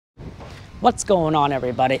What's going on,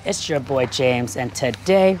 everybody? It's your boy James, and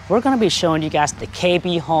today we're going to be showing you guys the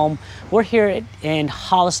KB home. We're here in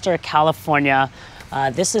Hollister, California.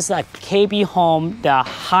 This is a KB home, the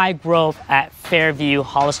Highgrove at Fairview,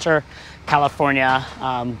 Hollister, California.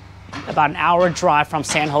 About an hour drive from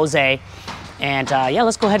San Jose. And yeah,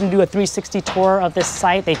 let's go ahead and do a 360 tour of this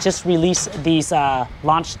site. They just released these,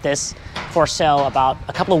 launched this for sale about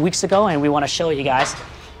a couple of weeks ago, and we want to show you guys.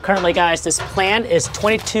 Currently, guys, this plan is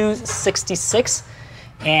 2266,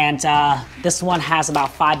 and this one has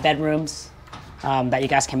about 5 bedrooms that you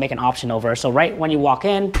guys can make an option over. So right when you walk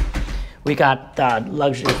in, we got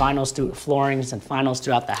luxury vinyls through floorings and finals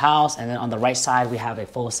throughout the house, and then on the right side we have a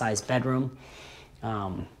full-size bedroom,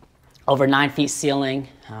 over 9 feet ceiling,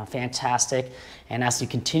 fantastic. And as you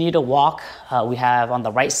continue to walk, we have on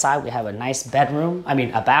the right side we have a nice bedroom,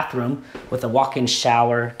 a bathroom with a walk-in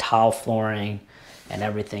shower, tile flooring, and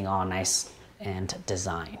everything all nice and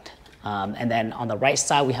designed. And then on the right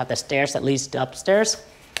side, we have the stairs that leads to upstairs.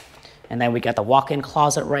 And then we got the walk-in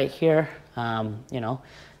closet right here,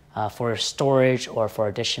 for storage or for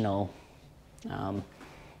additional,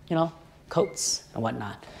 coats and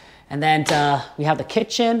whatnot. And then we have the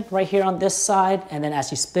kitchen right here on this side. And then as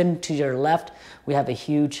you spin to your left, we have a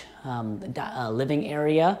huge living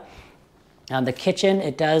area. The kitchen,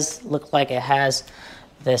 it does look like it has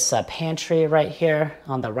this pantry right here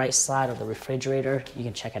on the right side of the refrigerator. You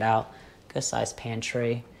can check it out. Good size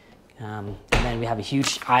pantry. And then we have a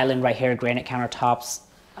huge island right here, granite countertops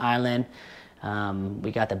island.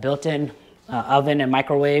 We got the built-in oven and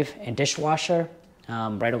microwave and dishwasher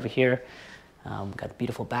right over here. We got the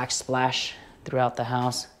beautiful backsplash throughout the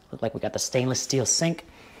house. Look like we got the stainless steel sink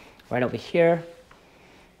right over here.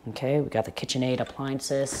 Okay, we got the KitchenAid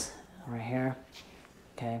appliances right here.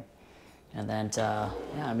 Okay. And then,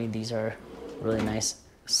 these are really nice,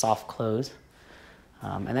 soft clothes.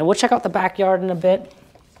 And then we'll check out the backyard in a bit,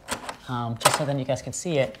 just so then you guys can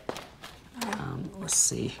see it. Let's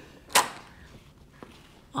see.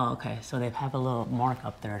 Oh, okay, so they have a little mark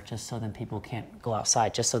up there just so then people can't go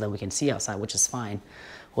outside, just so that we can see outside, which is fine.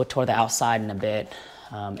 We'll tour the outside in a bit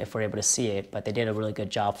if we're able to see it, but they did a really good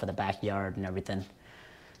job for the backyard and everything.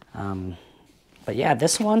 But yeah,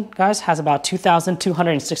 this one, guys, has about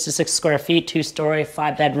 2,266 square feet, 2-story,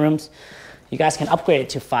 5 bedrooms. You guys can upgrade it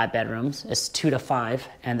to 5 bedrooms. It's 2 to 5.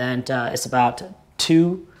 And then it's about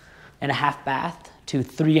 2.5 bath to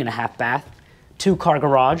 3.5 bath, 2-car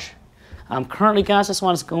garage. Currently, guys, this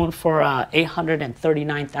one's going for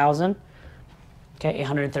 $839,000. Okay,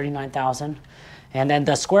 $839,000. And then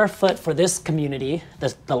the square foot for this community,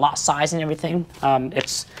 the lot size and everything,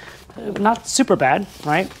 it's not super bad,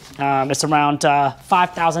 right? It's around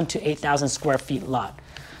 5,000 to 8,000 square feet lot.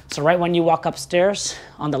 So right when you walk upstairs,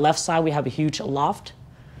 on the left side, we have a huge loft.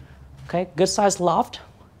 Okay, good sized loft.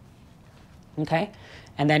 Okay,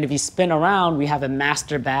 and then if you spin around, we have a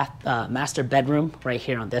master bedroom right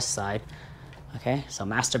here on this side. Okay, so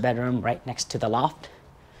master bedroom right next to the loft.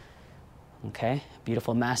 Okay,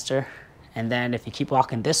 beautiful master. And then if you keep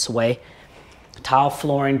walking this way, tile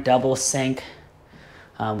flooring, double sink.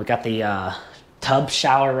 We got the tub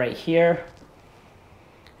shower right here.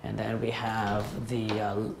 And then we have the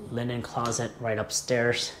linen closet right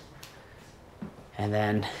upstairs. And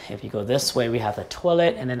then if you go this way, we have the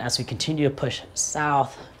toilet. And then as we continue to push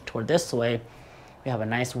south toward this way, we have a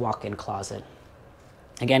nice walk-in closet.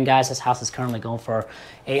 Again, guys, this house is currently going for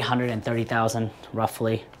 $830,000,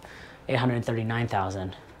 roughly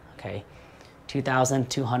 $839,000. Okay,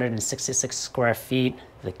 2,266 square feet,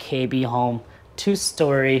 the KB home,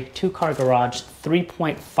 2-story, 2-car garage,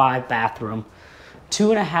 3.5 bathroom,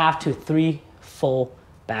 2.5 to 3 full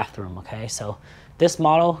bathroom. Okay, so this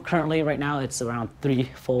model currently right now it's around 3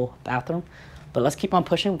 full bathroom, but let's keep on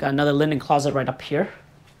pushing. We've got another linen closet right up here,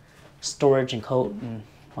 storage and coat and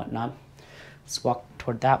whatnot. Let's walk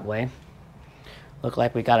toward that way. Look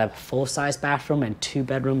like we got a full-size bathroom and 2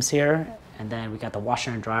 bedrooms here, and then we got the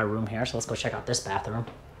washer and dryer room here. So let's go check out this bathroom.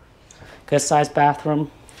 Good sized bathroom.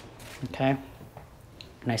 Okay.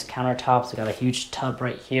 Nice countertops. We got a huge tub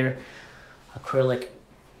right here. Acrylic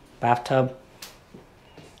bathtub.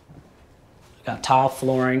 We got tile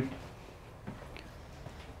flooring.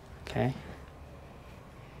 Okay.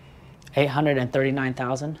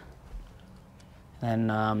 $839,000.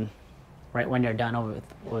 Then right when you're done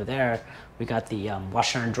over there, we got the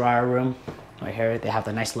washer and dryer room right here. They have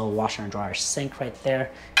the nice little washer and dryer sink right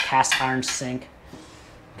there. Cast iron sink.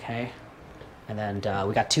 Okay. And then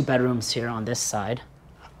we got 2 bedrooms here on this side.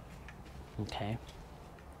 Okay,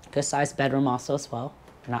 good sized bedroom also as well,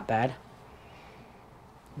 not bad.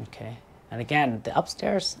 Okay, and again, the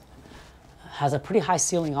upstairs has a pretty high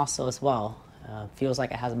ceiling also as well. Feels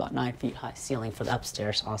like it has about 9 feet high ceiling for the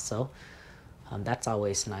upstairs also. That's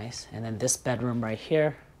always nice. And then this bedroom right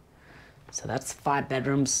here. So that's 5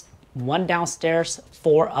 bedrooms, 1 downstairs,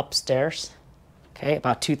 4 upstairs. Okay,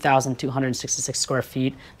 about 2,266 square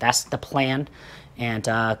feet. That's the plan, and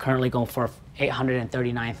currently going for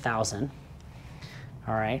 839,000.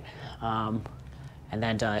 All right, and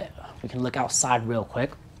then we can look outside real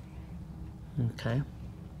quick. Okay,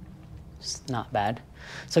 it's not bad.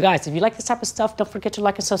 So guys, if you like this type of stuff, don't forget to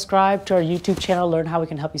like and subscribe to our YouTube channel. Learn how we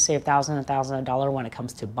can help you save $1,000 when it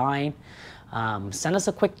comes to buying. Send us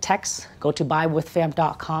a quick text. Go to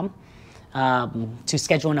buywithfam.com to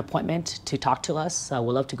schedule an appointment to talk to us. We'd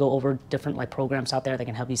love to go over different programs out there that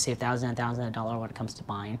can help you save $1,000 when it comes to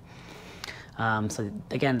buying. So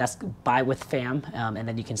again, that's Buy with Fam, and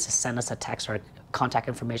then you can send us a text or contact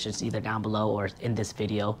information is either down below or in this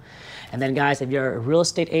video. And then guys, if you're real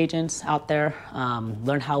estate agents out there,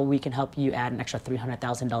 learn how we can help you add an extra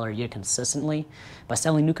 $300,000 a year consistently by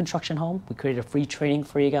selling new construction home. We created a free training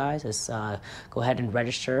for you guys. It's, go ahead and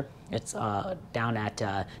register. It's down at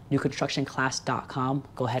newconstructionclass.com.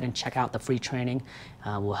 Go ahead and check out the free training.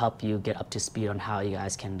 We'll help you get up to speed on how you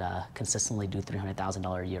guys can consistently do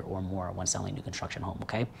 $300,000 a year or more when selling a new construction home,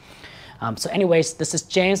 okay? So anyways, this is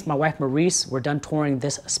James, my wife Mariz. We're done touring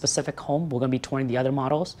this specific home. We're gonna be touring the other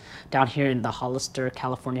models down here in the Hollister,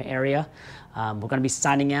 California area. We're gonna be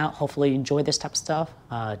signing out. Hopefully you enjoy this type of stuff.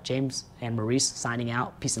 James and Mariz signing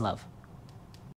out. Peace and love.